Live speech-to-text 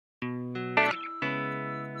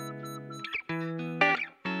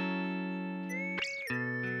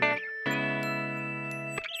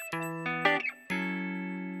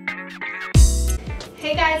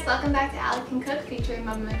Hey guys, welcome back to Ally Can Cook featuring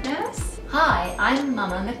Mama McManus. Hi, I'm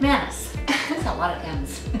Mama McManus. That's a lot of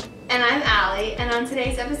M's. And I'm Ally, and on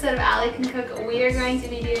today's episode of Ally Can Cook, we are going to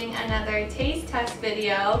be doing another taste test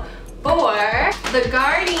video for the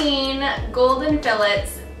Gardein Golden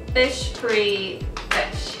Fillets fish-free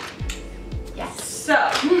fish. Yes.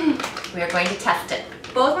 So, We are going to test it.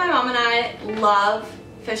 both my mom and I love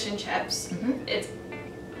fish and chips. It's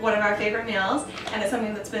one of our favorite meals, and it's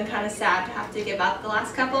something that's been kind of sad to have to give up the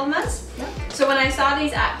last couple of months. Yep. So when I saw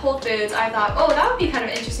these at Whole Foods, I thought, oh, that would be kind of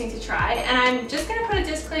interesting to try. And I'm just gonna put a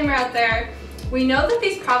disclaimer out there. We know that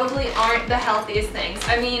these probably aren't the healthiest things.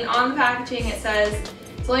 I mean, on the packaging it says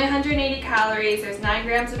it's only 180 calories, there's 9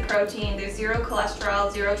 grams of protein, there's 0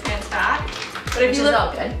 cholesterol, 0 trans fat. But if you look,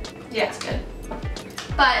 all good. yeah, it's good.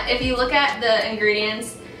 But if you look at the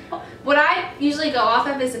ingredients, what I usually go off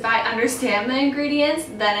of is if I understand the ingredients,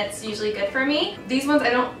 then it's usually good for me. These ones I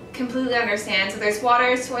don't completely understand. So there's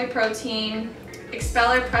water, soy protein,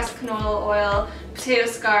 expeller pressed canola oil, potato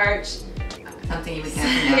starch. Something you would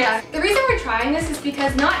never know. Yeah. The reason we're trying this is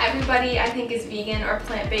because not everybody I think is vegan or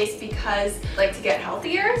plant-based because like to get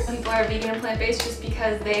healthier. Some people are vegan and plant-based just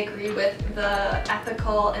because they agree with the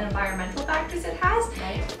ethical and environmental factors it has.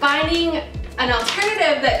 Right. Finding an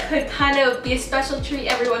alternative that could kind of be a special treat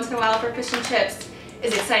every once in a while for fish and chips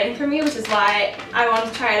is exciting for me, which is why I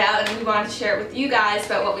wanted to try it out and we wanted to share it with you guys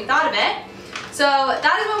about what we thought of it. So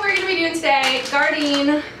that is what we're going to be doing today.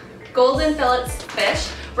 Gardein Golden Fillets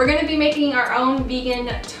fish. We're going to be making our own vegan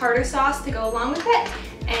tartar sauce to go along with it.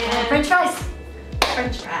 And French fries.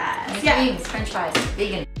 French fries. Yeah. Beans, French fries,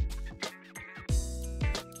 vegan.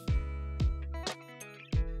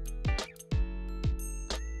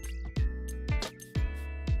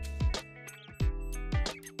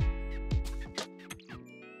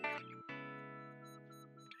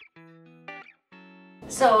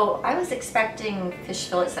 So I was expecting fish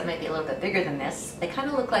fillets that might be a little bit bigger than this. They kind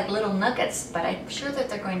of look like little nuggets, but I'm sure that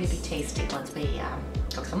they're going to be tasty once we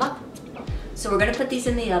cook them up. So we're going to put these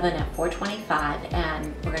in the oven at 425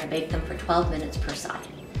 and we're going to bake them for 12 minutes per side.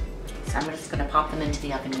 So I'm just going to pop them into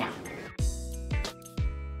the oven now.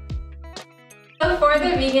 So for the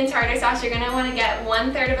vegan tartar sauce, you're going to want to get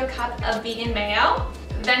 1/3 of a cup of vegan mayo.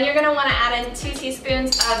 Then you're going to want to add in 2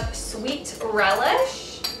 teaspoons of sweet relish.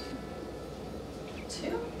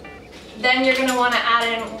 Then you're going to want to add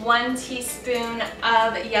in 1 teaspoon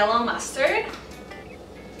of yellow mustard.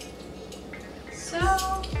 So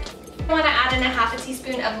you want to add in a 1/2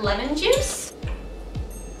 teaspoon of lemon juice.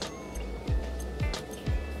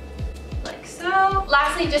 Like so.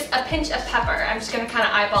 Lastly, just a pinch of pepper. I'm just going to kind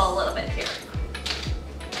of eyeball a little bit here.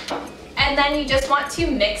 And then you just want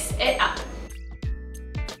to mix it up.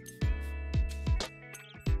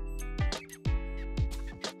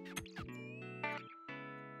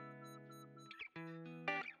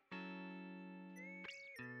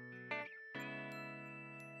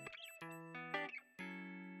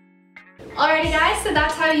 Alrighty guys, so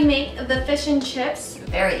that's how you make the fish and chips.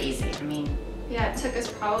 Very easy. I mean, yeah, it took us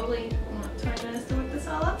probably 20 minutes to whip this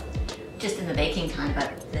all up. just in the baking time,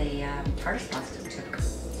 but the tartar sauce just took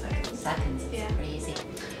seconds. It's yeah. pretty easy.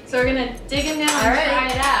 So we're gonna dig in now and try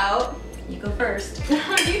it out. You go first.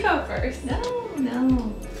 You go first.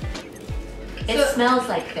 No. It smells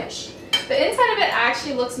like fish. The inside of it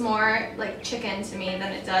actually looks more like chicken to me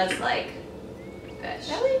than it does like fish.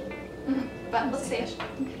 Really? But let's see.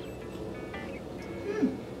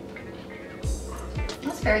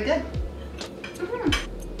 That's very good.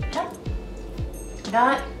 Yeah.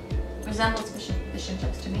 That resembles fish and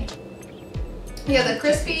chips to me. Yeah, the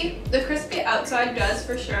crispy outside does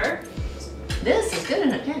for sure. This is good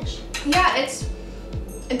in a pinch. Yeah,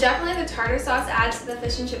 definitely the tartar sauce adds to the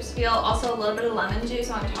fish and chips feel. Also a little bit of lemon juice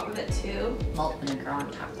on top of it too. Malt vinegar on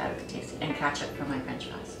top, that would be tasty. And ketchup for my French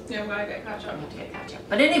fries. Yeah, I'm gonna get ketchup. I have to get ketchup.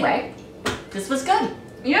 But anyway, this was good.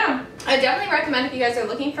 Yeah, I definitely recommend if you guys are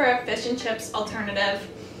looking for a fish and chips alternative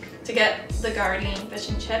to get the Gardein fish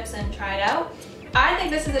and chips and try it out. I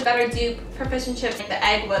think this is a better dupe for fish and chips than the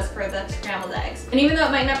egg was for the scrambled eggs. And even though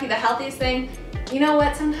it might not be the healthiest thing, you know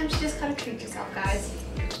what? Sometimes you just gotta treat yourself, guys.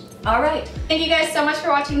 All right. Thank you guys so much for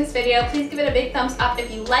watching this video. Please give it a big thumbs up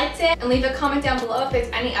if you liked it, and leave a comment down below if there's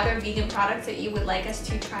any other vegan products that you would like us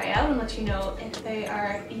to try out, and let you know if they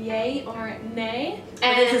are yay or nay.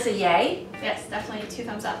 And this is a yay. Yes, definitely 2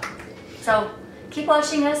 thumbs up. So keep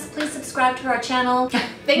watching us. Please subscribe to our channel.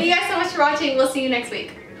 Thank you guys so much for watching. We'll see you next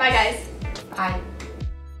week. Bye guys. Bye.